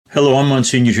Hello, I'm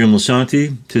Monsignor Jim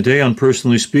Lisanti. Today on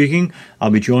Personally Speaking, I'll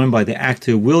be joined by the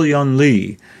actor Will-Yun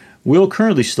Lee. Will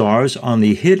currently stars on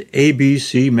the hit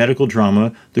ABC medical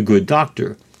drama The Good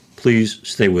Doctor. Please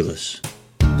stay with us.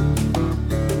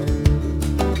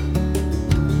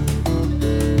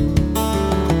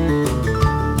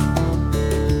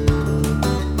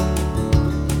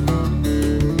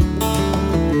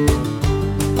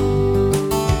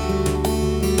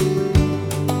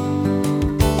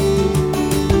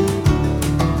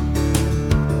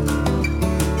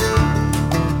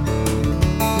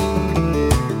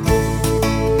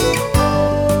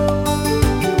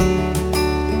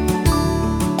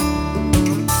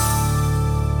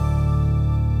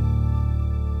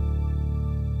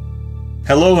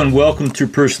 Hello and welcome to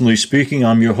Personally Speaking.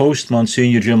 I'm your host,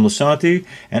 Monsignor Jim Lisanti,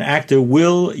 and actor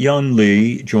Will-Yun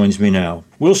Lee joins me now.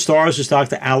 Will stars as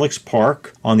Dr. Alex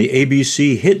Park on the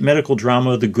ABC hit medical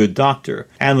drama The Good Doctor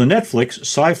and the Netflix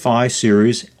sci-fi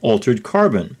series Altered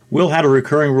Carbon. Will had a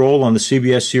recurring role on the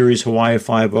CBS series Hawaii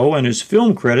Five-0, and his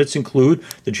film credits include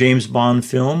the James Bond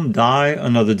film Die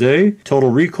Another Day,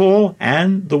 Total Recall,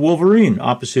 and The Wolverine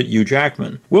opposite Hugh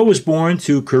Jackman. Will was born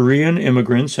to Korean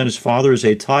immigrants, and his father is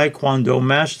a Taekwondo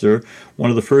master,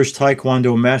 one of the first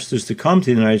Taekwondo masters to come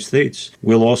to the United States.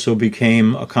 Will also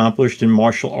became accomplished in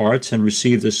martial arts and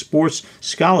received a sports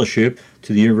scholarship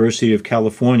to the University of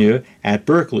California at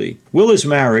Berkeley. Will is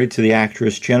married to the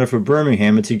actress Jennifer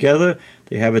Birmingham, and together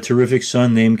they have a terrific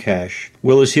son named Cash.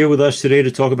 Will is here with us today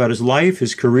to talk about his life,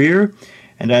 his career,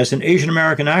 and as an Asian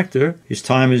American actor, his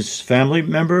time as family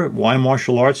member, why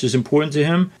martial arts is important to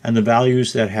him, and the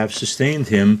values that have sustained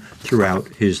him throughout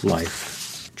his life.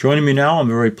 Joining me now, I'm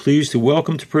very pleased to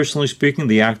welcome to Personally Speaking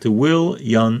the actor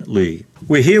Will-Yun Lee.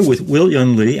 We're here with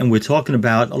Will-Yun Lee, and we're talking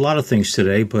about a lot of things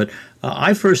today, but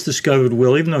I first discovered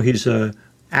Will, even though he's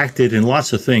acted in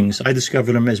lots of things, I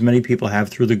discovered him, as many people have,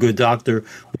 through The Good Doctor,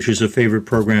 which is a favorite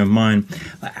program of mine.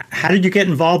 How did you get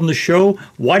involved in the show?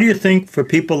 Why do you think, for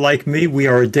people like me, we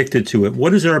are addicted to it?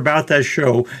 What is there about that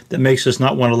show that makes us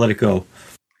not want to let it go?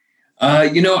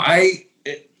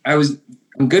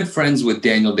 I'm good friends with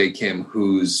Daniel Dae Kim,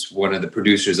 who's one of the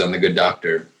producers on The Good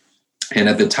Doctor. And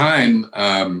at the time,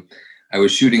 I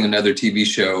was shooting another TV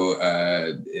show,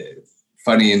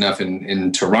 funny enough,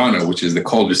 in Toronto, which is the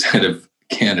colder side of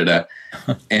Canada.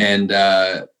 And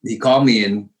he called me,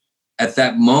 and at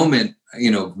that moment,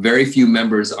 very few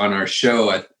members on our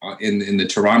show in the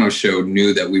Toronto show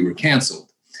knew that we were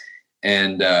canceled.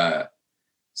 And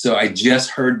so I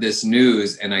just heard this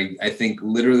news, and I think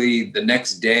literally the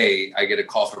next day I get a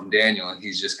call from Daniel, and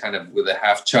he's just kind of with a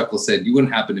half chuckle said, "You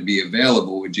wouldn't happen to be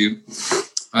available, would you?"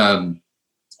 And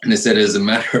I said, "As a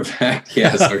matter of fact,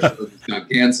 yes, our show got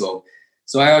canceled."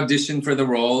 So I auditioned for the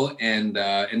role and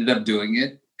ended up doing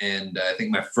it. And I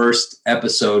think my first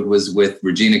episode was with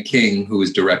Regina King, who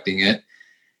was directing it.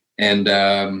 And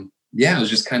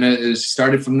it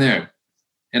started from there.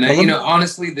 And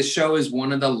honestly, the show is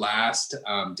one of the last,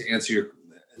 to answer your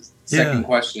second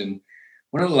question,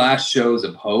 one of the last shows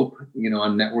of hope,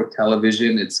 on network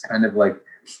television. It's kind of like,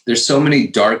 there's so many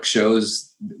dark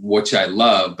shows, which I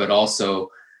love, but also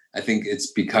I think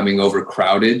it's becoming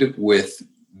overcrowded with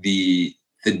the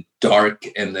dark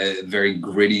and the very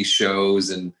gritty shows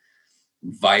and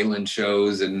violent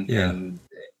shows. And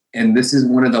this is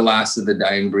one of the last of the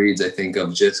dying breeds, I think,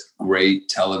 of just great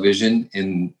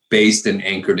television based and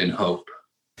anchored in hope.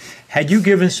 Had you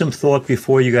given some thought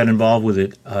before you got involved with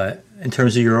it in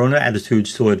terms of your own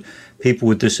attitudes toward people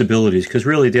with disabilities? Because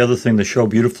really the other thing the show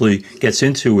beautifully gets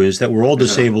into is that we're all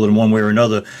disabled in one way or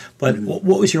another. But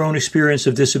what was your own experience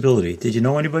of disability? Did you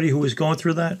know anybody who was going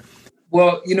through that?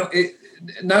 Well,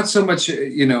 not so much,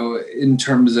 in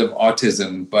terms of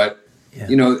autism, but,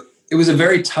 it was a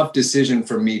very tough decision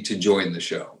for me to join the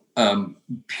show,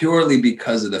 purely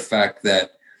because of the fact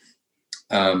that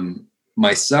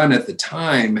my son at the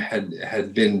time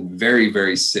had been very,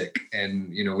 very sick. And,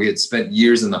 we had spent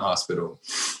years in the hospital,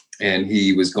 and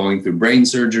he was going through brain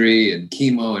surgery and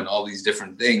chemo and all these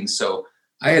different things. So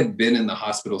I had been in the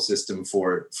hospital system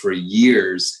for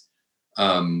years,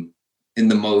 in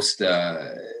the most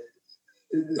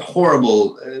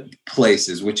horrible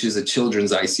places, which is a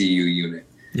children's ICU unit.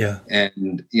 Yeah.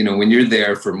 And, when you're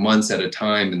there for months at a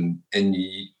time and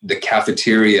the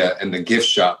cafeteria and the gift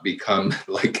shop become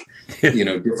like,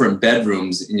 different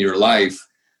bedrooms in your life,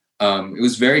 it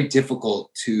was very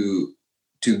difficult to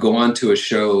go onto a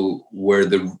show where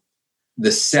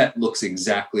the set looks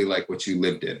exactly like what you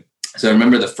lived in. So I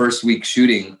remember the first week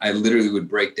shooting, I literally would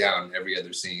break down every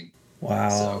other scene. Wow.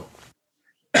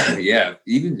 So, yeah,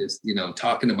 even just,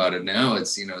 talking about it now,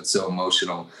 it's, it's so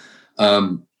emotional.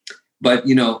 But,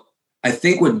 I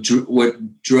think what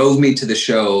drove me to the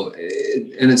show,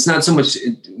 and it's not so much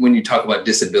when you talk about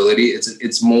disability,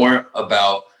 it's more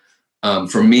about,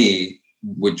 for me,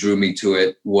 what drew me to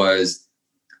it was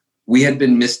we had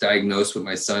been misdiagnosed with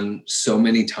my son so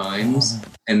many times,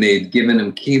 and they'd given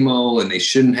him chemo and they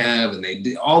shouldn't have, and they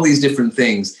did all these different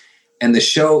things. And the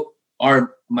show,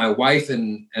 my wife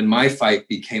and my fight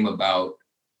became about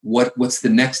what's the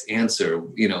next answer?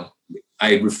 You know,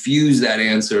 I refused that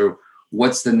answer.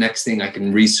 What's the next thing I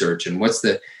can research? And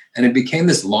and it became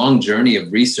this long journey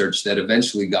of research that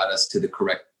eventually got us to the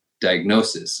correct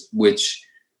diagnosis, which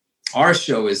our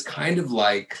show is kind of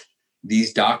like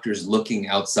these doctors looking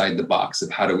outside the box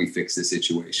of how do we fix the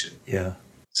situation. Yeah.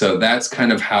 So that's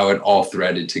kind of how it all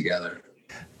threaded together.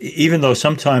 Even though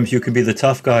sometimes you can be the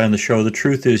tough guy on the show, the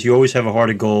truth is you always have a heart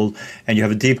of gold and you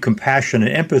have a deep compassion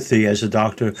and empathy as a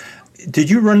doctor. Did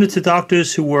you run into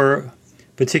doctors who were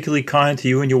particularly kind to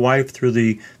you and your wife through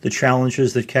the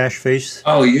challenges that Cash faced?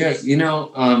 Oh, yeah.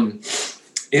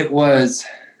 It was,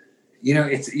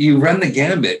 you run the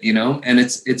gambit, and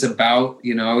it's about,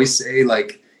 I always say,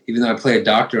 like, even though I play a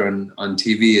doctor on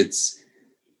TV, it's,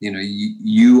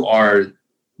 you are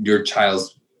your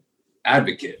child's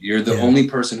advocate. You're the only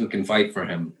person who can fight for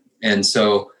him. And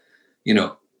so,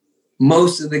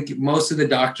 most of the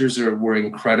doctors were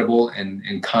incredible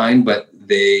and kind, but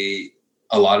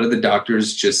a lot of the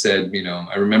doctors just said,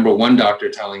 I remember one doctor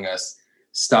telling us,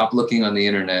 stop looking on the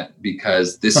internet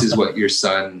because this is what your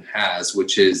son has,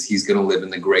 which is he's going to live in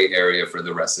the gray area for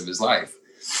the rest of his life.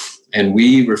 And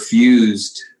we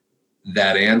refused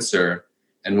that answer.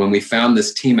 And when we found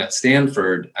this team at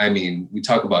Stanford, I mean, we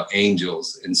talk about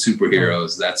angels and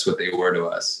superheroes. That's what they were to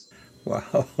us.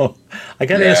 Wow. I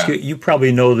got to ask you, you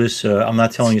probably know this. I'm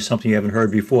not telling you something you haven't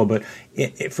heard before, but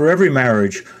for every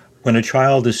marriage, when a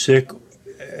child is sick,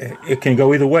 it can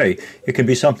go either way. It can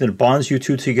be something that bonds you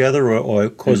two together or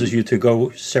causes you to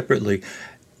go separately.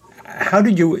 How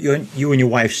did you and your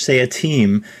wife stay a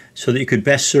team so that you could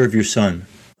best serve your son?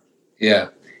 Yeah.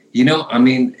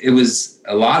 It was,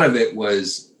 a lot of it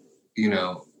was,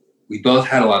 we both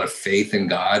had a lot of faith in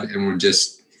God, and we're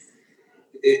just,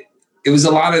 it was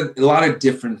a lot of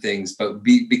different things, but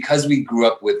because we grew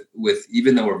up with,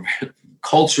 even though we're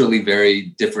culturally very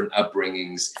different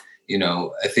upbringings,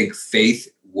 I think faith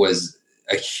was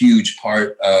a huge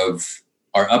part of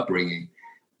our upbringing.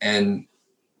 And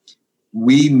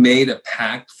we made a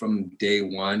pact from day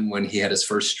one when he had his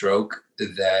first stroke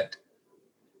that,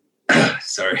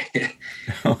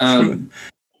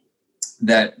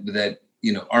 that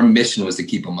our mission was to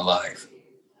keep him alive.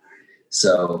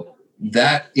 So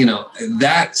that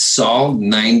solved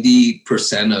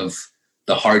 90% of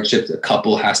the hardships a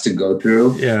couple has to go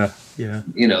through. Yeah.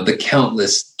 The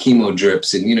countless chemo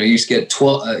drips, and you just get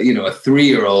 12 a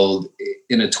 3-year-old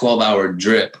in a 12-hour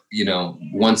drip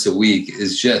once a week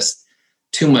is just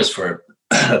too much for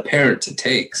a parent to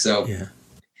take. So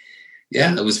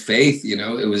it was faith.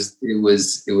 It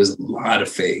was a lot of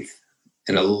faith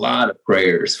and a lot of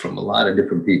prayers from a lot of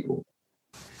different people.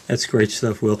 That's great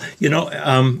stuff, Will.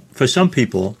 For some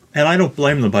people, and I don't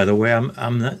blame them, by the way,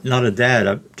 I'm not a dad.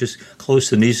 I'm just close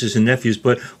to nieces and nephews.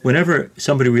 But whenever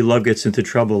somebody we love gets into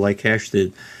trouble like Cash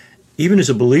did, even as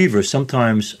a believer,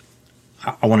 sometimes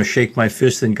I want to shake my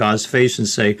fist in God's face and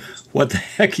say, what the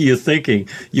heck are you thinking?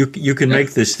 You can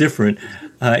make this different.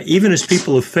 Even as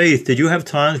people of faith, did you have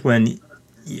times when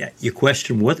you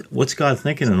question what's God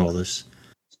thinking in all this?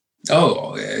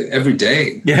 Oh, every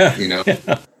day. Yeah.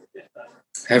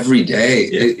 Every day.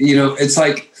 It's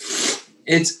like,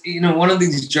 one of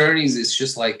these journeys is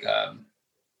just like,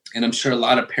 and I'm sure a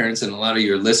lot of parents and a lot of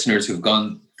your listeners who've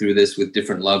gone through this with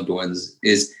different loved ones,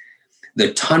 is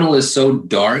the tunnel is so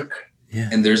dark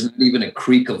and there's not even a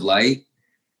creak of light.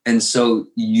 And so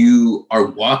you are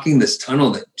walking this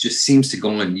tunnel that just seems to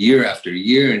go on year after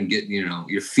year and get,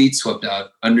 your feet swept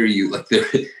out under you. Like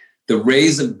the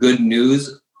rays of good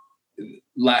news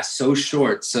last so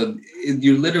short. So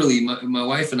you literally, my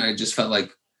wife and I just felt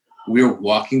like we were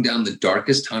walking down the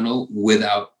darkest tunnel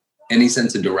without any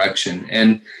sense of direction.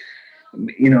 And,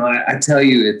 I tell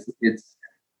you, it's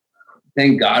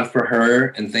thank God for her,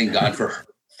 and thank God for her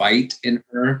fight in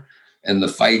her and the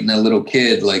fight in that little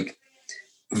kid. Like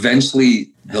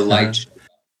eventually the light,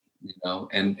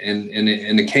 and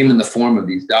it came in the form of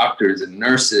these doctors and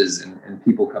nurses and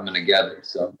people coming together.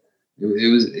 So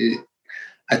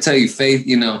I tell you, faith,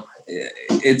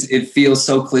 it feels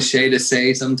so cliche to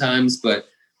say sometimes, but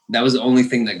that was the only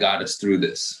thing that got us through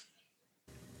this.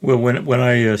 Well, when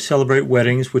I celebrate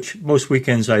weddings, which most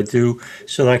weekends I do,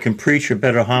 so that I can preach a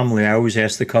better homily, I always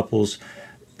ask the couples,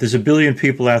 there's a billion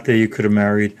people out there you could have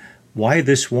married. Why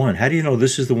this one? How do you know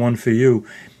this is the one for you?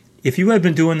 If you had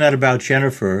been doing that about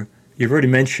Jennifer, you've already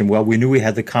mentioned, well, we knew we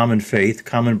had the common faith,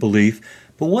 common belief,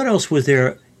 but what else was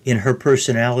there in her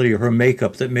personality or her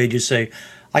makeup that made you say,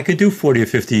 I could do 40 or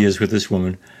 50 years with this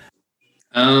woman?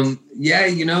 Yeah,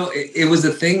 it was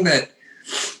a thing that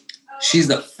she's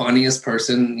the funniest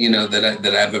person,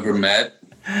 that I've ever met.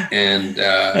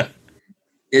 And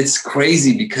it's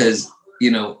crazy because,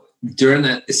 during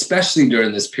that, especially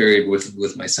during this period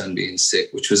with my son being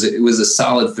sick, it was a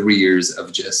solid 3 years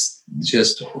of just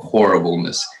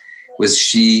horribleness, was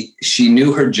she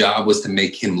knew her job was to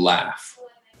make him laugh,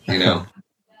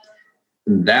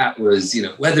 that was,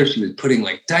 whether she was putting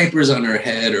like diapers on her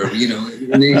head or,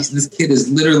 and this kid is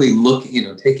literally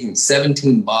taking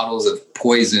 17 bottles of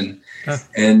poison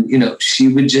and, she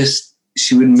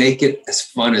would make it as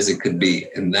fun as it could be.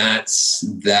 And that's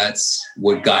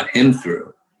what got him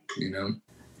through,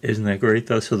 Isn't that great,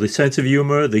 though? So the sense of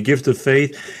humor, the gift of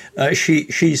faith.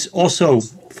 She's also,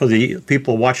 for the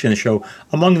people watching the show,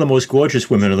 among the most gorgeous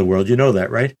women in the world. You know that,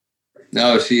 right?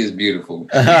 No, she is beautiful.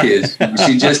 She is.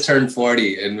 She just turned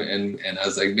 40, and I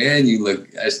was like, man,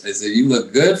 I said, you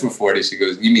look good for 40. She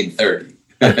goes, you mean 30.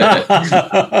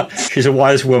 She's a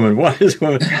wise woman. I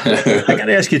got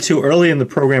to ask you, too, early in the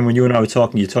program when you and I were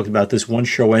talking, you talked about this one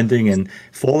show ending and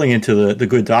falling into the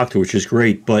Good Doctor, which is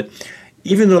great. But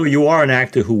even though you are an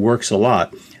actor who works a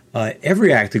lot,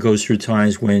 every actor goes through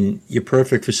times when you're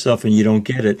perfect for stuff and you don't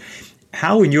get it.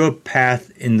 How in your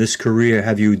path in this career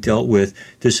have you dealt with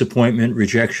disappointment,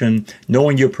 rejection,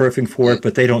 knowing you're perfect for it,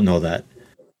 but they don't know that?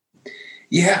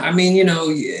 Yeah, I mean,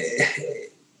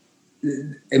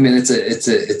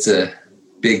 it's a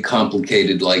big,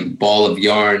 complicated like ball of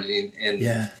yarn,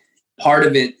 and part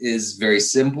of it is very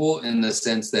simple in the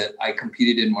sense that I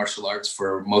competed in martial arts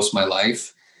for most of my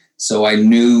life, so I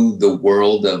knew the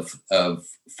world of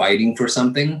fighting for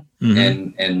something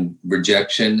and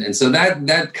rejection, and so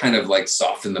that kind of like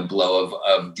softened the blow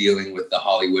of dealing with the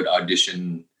Hollywood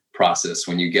audition process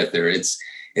when you get there. It's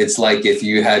like if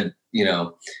you had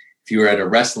if you were at a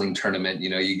wrestling tournament,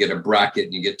 you get a bracket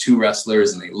and you get two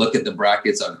wrestlers and they look at the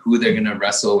brackets on who they're going to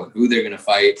wrestle and who they're going to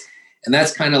fight. And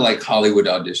that's kind of like Hollywood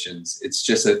auditions. It's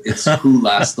just, it's who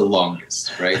lasts the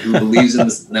longest, right? Who believes in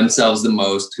themselves the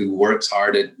most, who works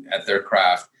hard at their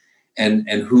craft, and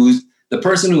who's the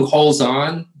person who holds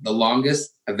on the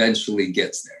longest eventually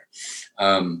gets there.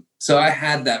 So I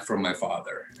had that from my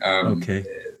father,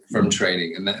 from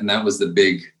training. And that was a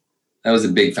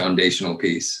big foundational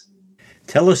piece.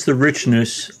 Tell us the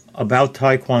richness about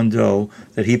Taekwondo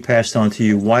that he passed on to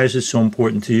you. Why is it so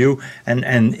important to you and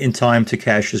in time to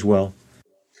Cash as well?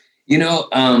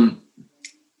 And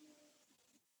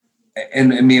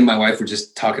me and my wife were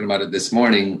just talking about it this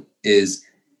morning, is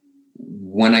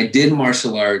when I did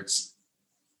martial arts,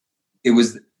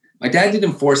 my dad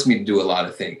didn't force me to do a lot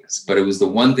of things, but it was the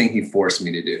one thing he forced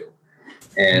me to do.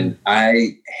 And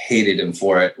I hated him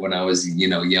for it when I was,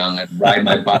 young. I'd ride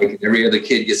my bike and every other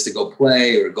kid gets to go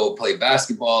play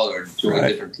basketball or join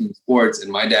different team sports. And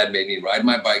my dad made me ride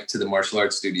my bike to the martial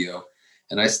arts studio.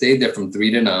 And I stayed there from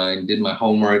 3 to 9, did my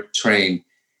homework, trained.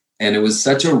 And it was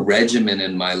such a regimen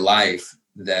in my life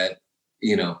that,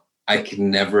 I could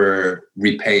never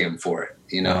repay him for it.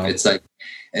 Wow. It's like,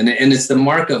 and it's the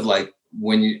mark of like,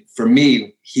 for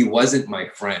me, he wasn't my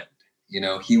friend,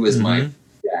 he was my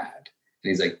dad. And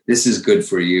he's like, this is good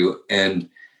for you. And,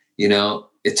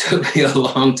 it took me a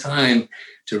long time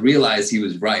to realize he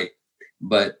was right.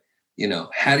 But,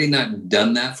 had he not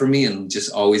done that for me and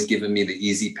just always given me the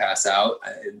easy pass out,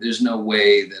 there's no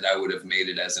way that I would have made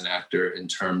it as an actor in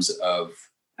terms of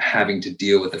having to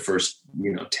deal with the first,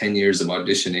 10 years of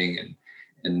auditioning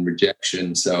and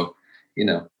rejection. So,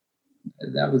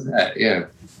 that was that. Yeah.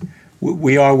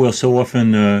 We're so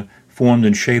often formed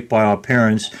and shaped by our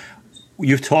parents.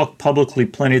 You've talked publicly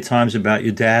plenty of times about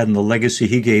your dad and the legacy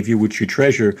he gave you, which you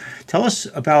treasure. Tell us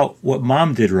about what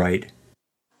Mom did right.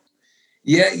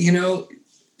 Yeah,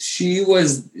 she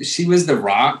was the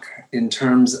rock in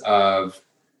terms of,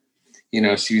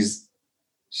 she's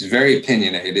very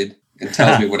opinionated and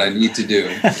tells me what I need to do.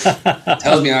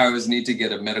 Tells me I always need to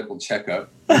get a medical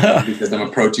checkup because I'm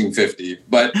approaching 50.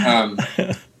 But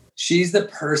she's the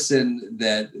person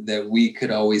that we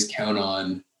could always count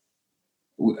on.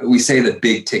 We say the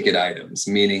big ticket items,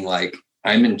 meaning like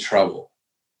I'm in trouble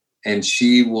and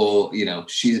she will,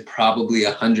 she's probably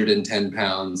 110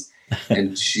 pounds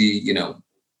and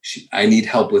I need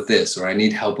help with this, or I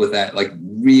need help with that, like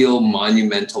real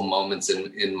monumental moments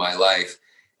in my life.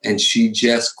 And she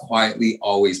just quietly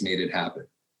always made it happen.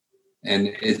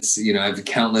 And it's, I have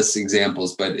countless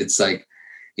examples, but it's like,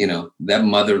 that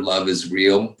mother love is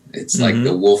real. It's like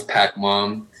the wolf pack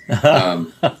mom.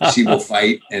 She will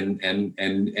fight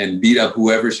and beat up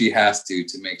whoever she has to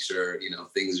make sure,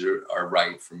 things are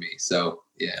right for me. So,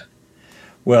 yeah.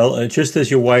 Well, just as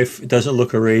your wife doesn't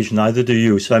look her age, neither do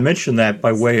you. So I mentioned that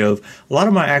by way of a lot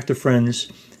of my actor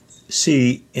friends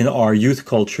see in our youth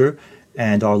culture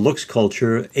and our looks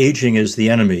culture, aging is the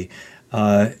enemy.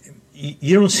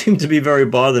 You don't seem to be very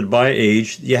bothered by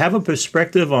age. Do you have a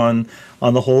perspective on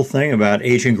the whole thing about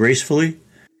aging gracefully?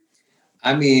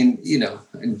 I mean,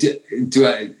 do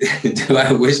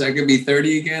I wish I could be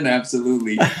 30 again?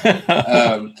 Absolutely.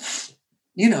 I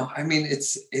mean,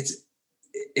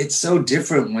 it's so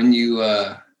different when you,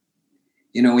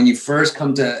 when you first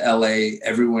come to LA,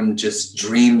 everyone just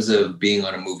dreams of being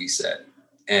on a movie set,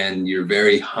 and you're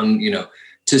very hungry,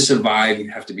 to survive, you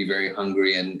have to be very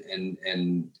hungry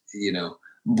and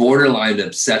borderline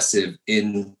obsessive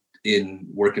in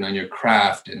working on your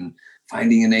craft and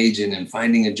finding an agent and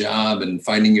finding a job and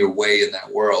finding your way in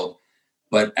that world.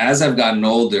 But as I've gotten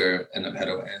older and I've had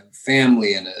a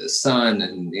family and a son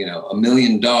and, a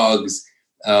million dogs,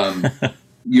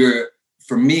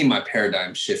 for me, my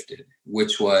paradigm shifted,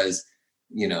 which was,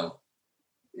 and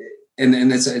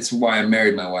it's why I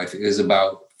married my wife. It was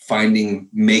about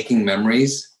making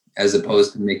memories as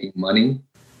opposed to making money.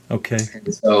 Okay.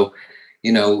 And so,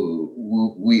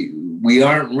 we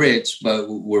aren't rich, but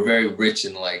we're very rich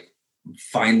in like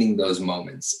finding those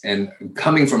moments. And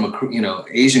coming from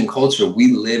Asian culture,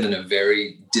 we live in a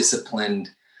very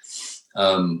disciplined,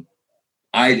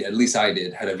 at least I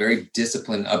had a very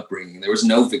disciplined upbringing. There was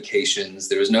no vacations.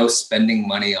 There was no spending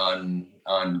money on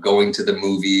going to the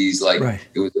movies. Like, right.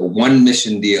 It was a one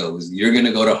mission deal. It was, you're going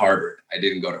to go to Harvard. I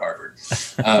didn't go to Harvard.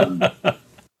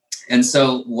 And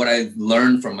so what I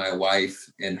learned from my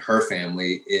wife and her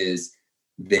family is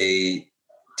they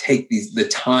take the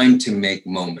time to make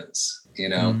moments,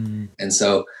 And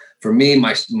so for me,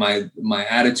 my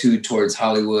attitude towards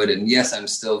Hollywood, and yes, I'm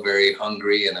still very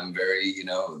hungry and I'm very,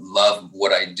 love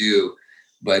what I do,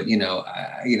 but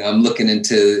I'm looking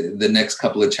into the next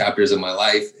couple of chapters of my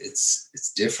life.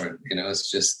 It's different,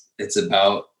 it's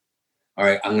about, all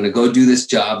right, I'm going to go do this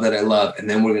job that I love, and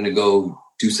then we're going to go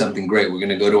do something great. We're going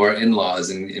to go to our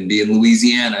in-laws and be in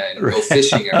Louisiana and go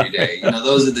fishing every day.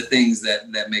 Those are the things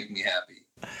that make me happy.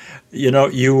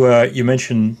 You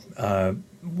mentioned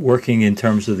working in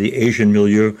terms of the Asian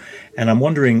milieu, and I'm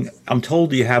wondering, I'm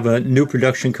told you have a new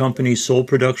production company, Seoul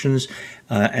Productions,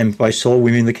 and by Seoul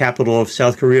we mean the capital of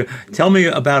South Korea. Tell me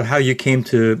about how you came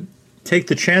to take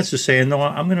the chance of saying, no,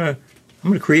 I'm going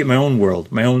to create my own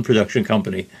world, my own production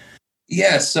company.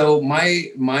 Yeah, so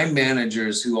my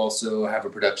managers, who also have a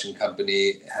production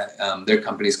company, their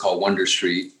company is called Wonder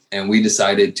Street, and we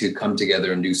decided to come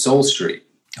together and do Soul Street.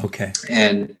 Okay.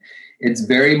 And it's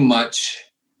very much,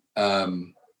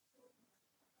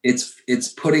 it's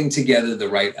putting together the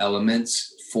right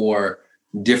elements for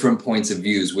different points of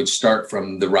views, which start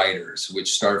from the writers,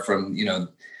 which start from,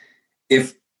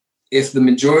 if the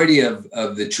majority of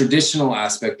the traditional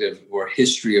aspect of or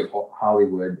history of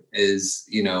Hollywood is,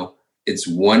 it's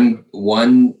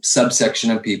one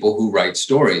subsection of people who write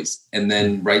stories and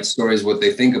then write stories what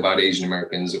they think about Asian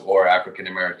Americans or African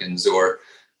Americans or,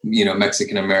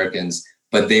 Mexican Americans,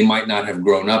 but they might not have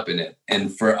grown up in it.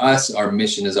 And for us, our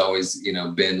mission has always,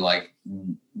 been like,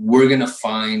 we're going to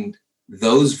find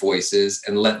those voices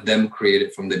and let them create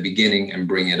it from the beginning and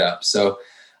bring it up. So,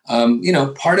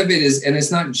 part of it is, and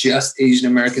it's not just Asian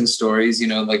American stories,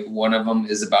 like one of them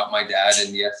is about my dad,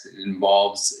 and yes, it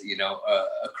involves,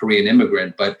 a Korean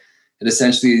immigrant, but it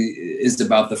essentially is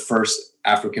about the first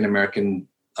African American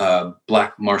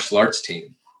Black martial arts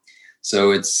team.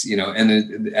 So it's,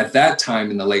 and at that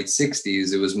time in the late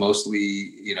 60s, it was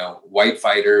mostly, white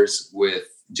fighters with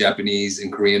Japanese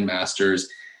and Korean masters.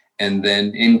 And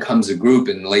then in comes a group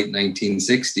in the late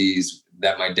 1960s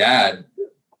that my dad,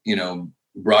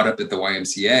 brought up at the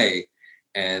YMCA,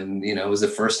 and it was the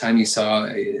first time he saw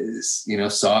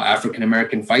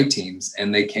African-American fight teams,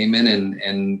 and they came in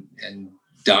and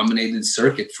dominated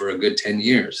circuit for a good 10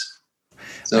 years.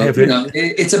 So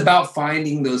it's about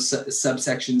finding those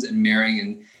subsections and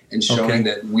marrying and showing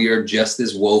that we are just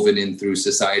as woven in through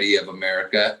society of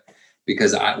America.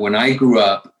 Because when I grew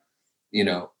up,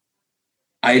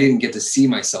 I didn't get to see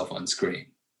myself on screen.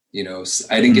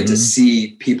 I didn't get to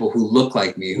see people who look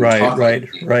like me, who talk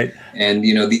like me. Right. And,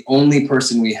 the only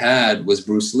person we had was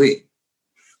Bruce Lee.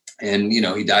 And,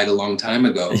 he died a long time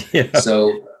ago. Yeah.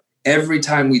 So every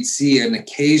time we'd see an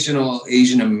occasional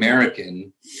Asian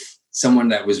American, someone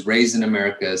that was raised in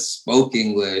America, spoke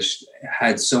English,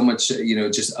 had so much,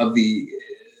 just of the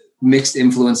mixed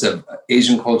influence of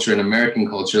Asian culture and American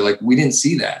culture, like we didn't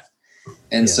see that.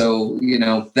 And so,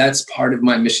 that's part of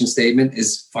my mission statement,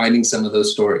 is finding some of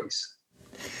those stories.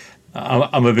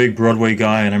 I'm a big Broadway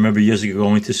guy, and I remember years ago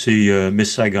going to see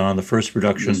Miss Saigon, the first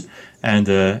production, and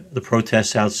the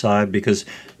protests outside because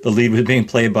the lead was being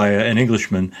played by an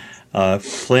Englishman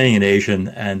playing an Asian,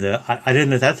 and I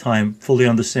didn't at that time fully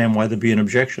understand why there'd be an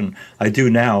objection. I do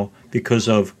now because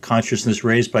of consciousness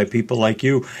raised by people like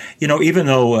you. Even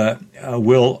though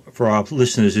Will, for our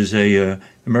listeners, is a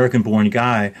American-born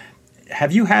guy,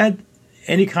 have you had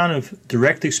any kind of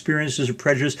direct experiences of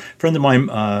prejudice? A friend of mine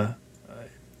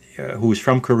who was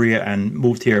from Korea and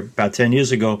moved here about 10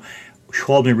 years ago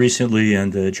called me recently,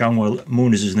 and Jang-Won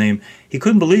Moon is his name. He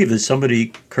couldn't believe that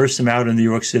somebody cursed him out in New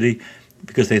York City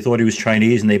because they thought he was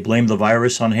Chinese, and they blamed the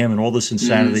virus on him and all this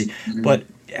insanity. Mm-hmm. But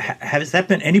has that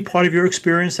been any part of your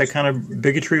experience, that kind of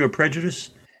bigotry or prejudice?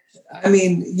 I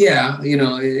mean, yeah,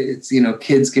 it's,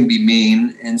 kids can be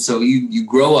mean. And so you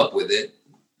grow up with it,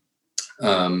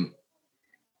 and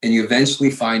you eventually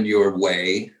find your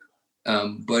way.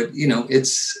 But,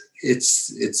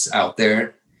 it's out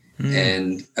there.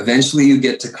 And eventually you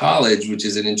get to college, which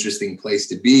is an interesting place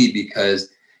to be because,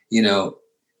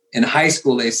 in high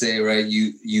school, they say, right,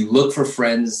 you look for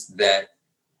friends that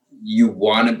you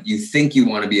think you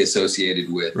want to be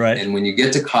associated with. Right. And when you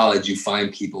get to college, you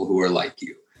find people who are like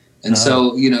you. And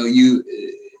so,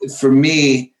 for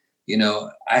me,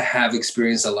 I have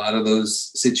experienced a lot of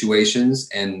those situations.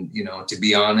 And, to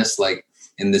be honest, like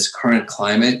in this current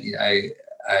climate,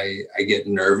 I get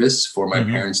nervous for my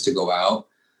parents to go out,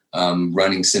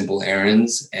 running simple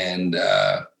errands.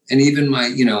 And even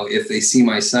my, if they see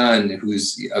my son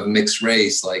who's of mixed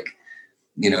race, like,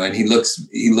 and he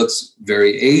looks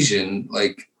very Asian,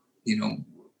 like,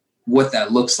 what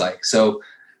that looks like. So,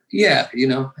 yeah,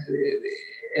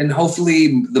 and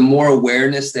hopefully the more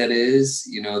awareness that is,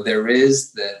 there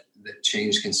is, that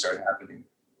change can start happening.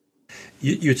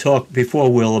 You talked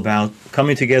before, Will, about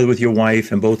coming together with your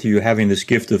wife and both of you having this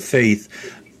gift of faith.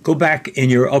 Go back in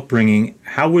your upbringing.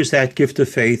 How was that gift of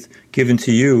faith given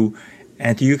to you?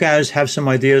 And do you guys have some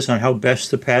ideas on how best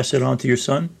to pass it on to your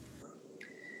son?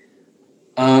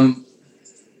 I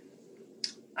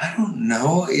don't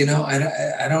know.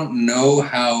 I don't know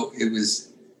how it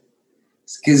was,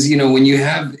 because, when you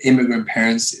have immigrant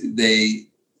parents, they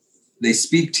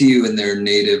speak to you in their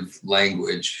native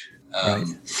language. Right.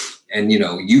 And,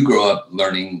 you grow up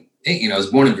learning, I was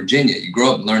born in Virginia. You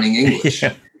grow up learning English.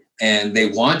 Yeah. And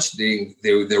they're wanting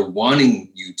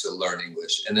you to learn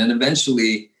English. And then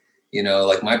eventually,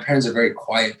 like my parents are very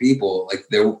quiet people. Like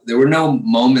there were no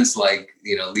moments like,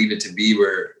 Leave It to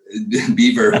Beaver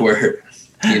where,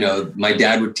 my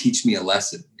dad would teach me a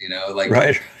lesson, like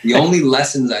right. The only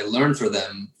lessons I learned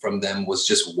from them was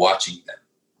just watching them,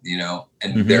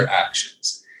 and their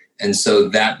actions. And so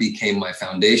that became my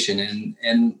foundation.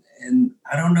 And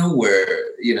I don't know where,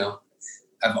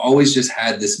 I've always just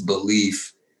had this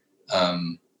belief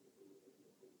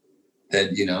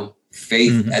that,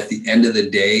 faith at the end of the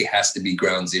day has to be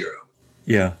ground zero.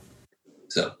 Yeah.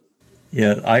 So.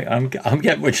 Yeah, I'm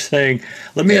getting what you're saying.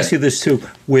 Let me ask you this too.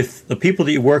 With the people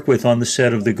that you work with on the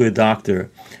set of The Good Doctor,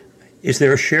 is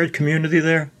there a shared community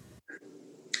there?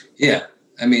 Yeah.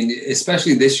 I mean,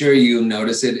 especially this year, you'll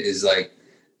notice it is like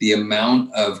the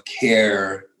amount of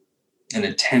care and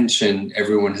attention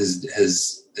everyone has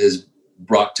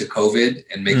brought to COVID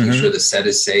and making sure the set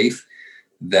is safe,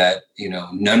 that,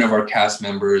 none of our cast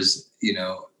members,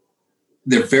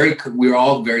 we're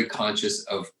all very conscious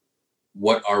of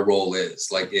what our role is.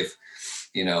 Like if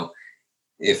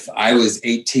I was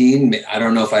 18, I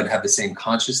don't know if I'd have the same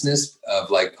consciousness of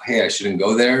like, hey, I shouldn't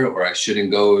go there, or I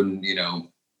shouldn't go and,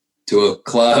 to a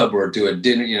club or to a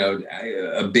dinner,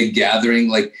 a big gathering.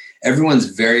 Like everyone's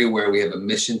very aware we have a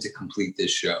mission to complete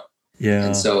this show. Yeah.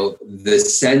 And so the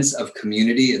sense of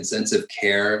community and sense of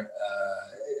care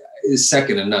is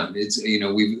second to none. It's,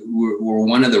 we're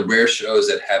one of the rare shows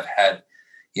that have had,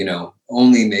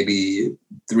 only maybe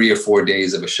 3 or 4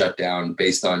 days of a shutdown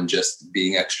based on just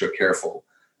being extra careful.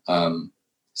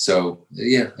 So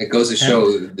yeah, it goes to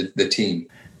show the team.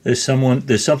 There's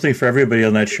something for everybody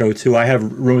on that show too. I have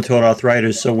rheumatoid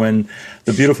arthritis, so when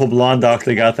the beautiful blonde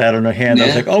doctor got that on her hand, I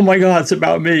was like, "Oh my God, it's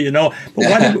about me," But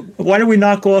why did we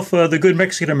knock off the good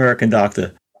Mexican American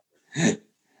doctor?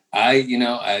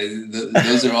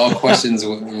 Those are all questions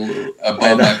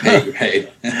above my pay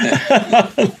grade.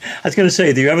 I was going to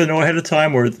say, do you ever know ahead of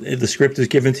time, or the script is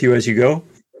given to you as you go?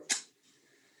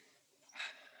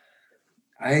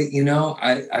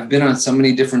 I've been on so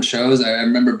many different shows. I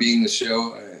remember being the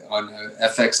show on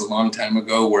FX a long time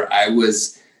ago where I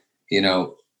was,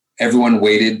 everyone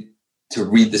waited to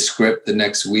read the script the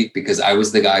next week because I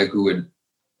was the guy who would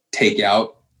take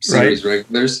out series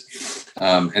regulars.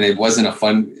 And it wasn't a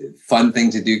fun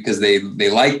thing to do because they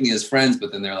like me as friends,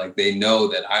 but then they're like, they know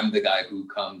that I'm the guy who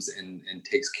comes and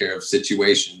takes care of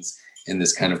situations in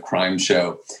this kind of crime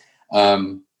show.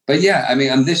 But yeah, I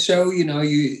mean, on this show, you know,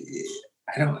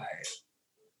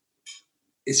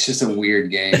 it's just a weird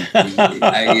game.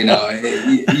 You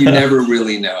never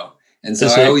really know. And so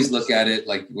I always look at it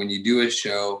like when you do a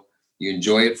show, you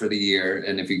enjoy it for the year.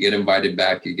 And if you get invited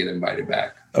back, you get invited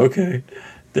back. Okay.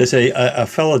 There's a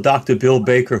fellow, Dr. Bill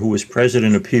Baker, who was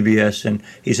president of PBS, and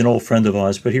he's an old friend of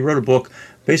ours, but he wrote a book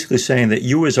basically saying that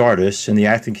you as artists in the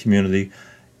acting community,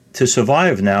 to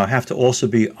survive now, have to also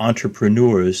be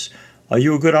entrepreneurs. Are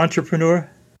you a good entrepreneur?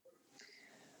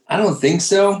 I don't think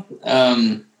so.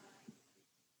 I'm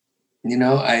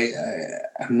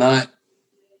not.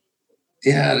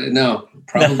 Yeah, no,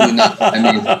 probably not. I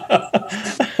mean,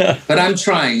 but I'm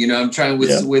trying. I'm trying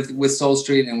with Soul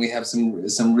Street, and we have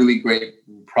some really great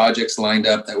projects lined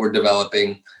up that we're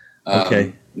developing.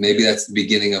 Okay. Maybe that's the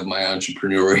beginning of my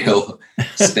entrepreneurial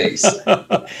space.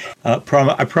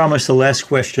 I promise the last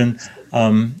question.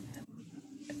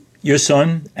 Your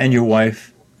son and your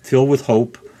wife, filled with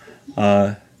hope,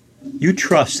 you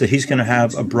trust that he's going to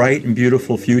have a bright and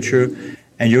beautiful future,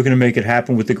 and you're going to make it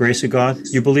happen with the grace of God?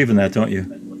 You believe in that, don't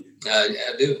you? I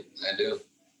do.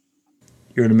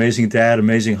 You're an amazing dad,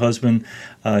 amazing husband.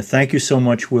 Thank you so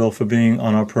much, Will, for being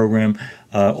on our program.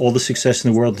 All the success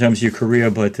in the world in terms of your career,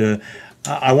 but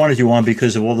I wanted you on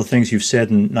because of all the things you've said,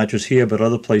 and not just here, but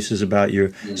other places, about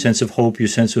your sense of hope, your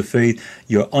sense of faith,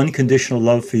 your unconditional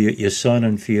love for your son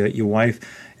and for your wife.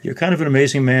 You're kind of an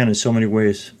amazing man in so many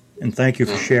ways. And thank you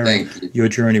for sharing your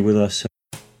journey with us.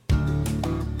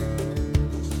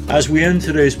 As we end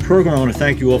today's program, I want to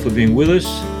thank you all for being with us.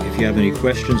 If you have any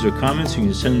questions or comments, you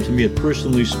can send them to me at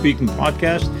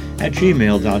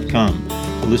personallyspeakingpodcast@gmail.com.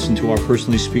 To listen to our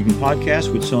Personally Speaking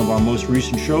podcast with some of our most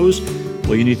recent shows,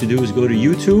 all you need to do is go to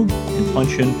YouTube and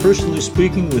punch in Personally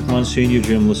Speaking with Monsignor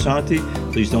Jim Lisante.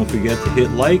 Please don't forget to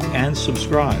hit like and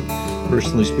subscribe.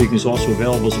 Personally Speaking is also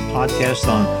available as a podcast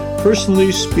on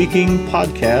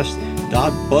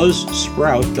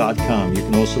personallyspeakingpodcast.buzzsprout.com. You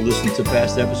can also listen to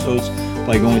past episodes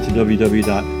by going to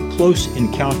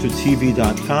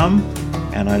www.closeencountertv.com.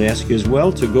 And I'd ask you as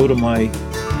well to go to my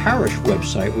parish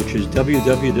website, which is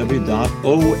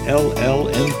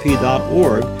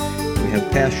www.ollmp.org. We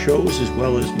have past shows as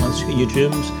well as Monsignor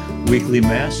Jim's weekly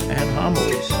Mass and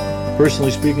homilies.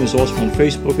 Personally Speaking is also on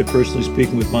Facebook at Personally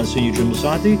Speaking with Monsignor Jim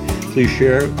Lisante. Please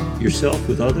share yourself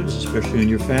with others, especially in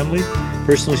your family.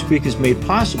 Personally Speaking is made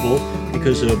possible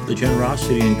because of the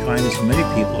generosity and kindness of many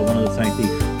people. I want to thank the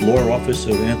law office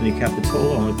of Anthony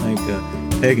Capitola. I want to thank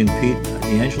Peg and Pete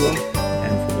D'Angelo,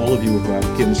 and for all of you who have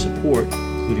given support,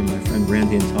 including my friend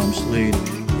Randy and Tom Slade,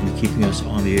 in keeping us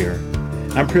on the air.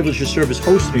 I'm privileged to serve as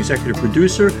host and executive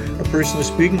producer of Personally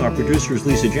Speaking. Our producer is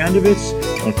Lisa Jandovitz. I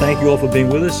want to thank you all for being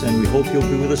with us, and we hope you'll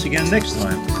be with us again next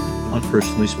time on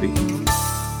Personally Speaking.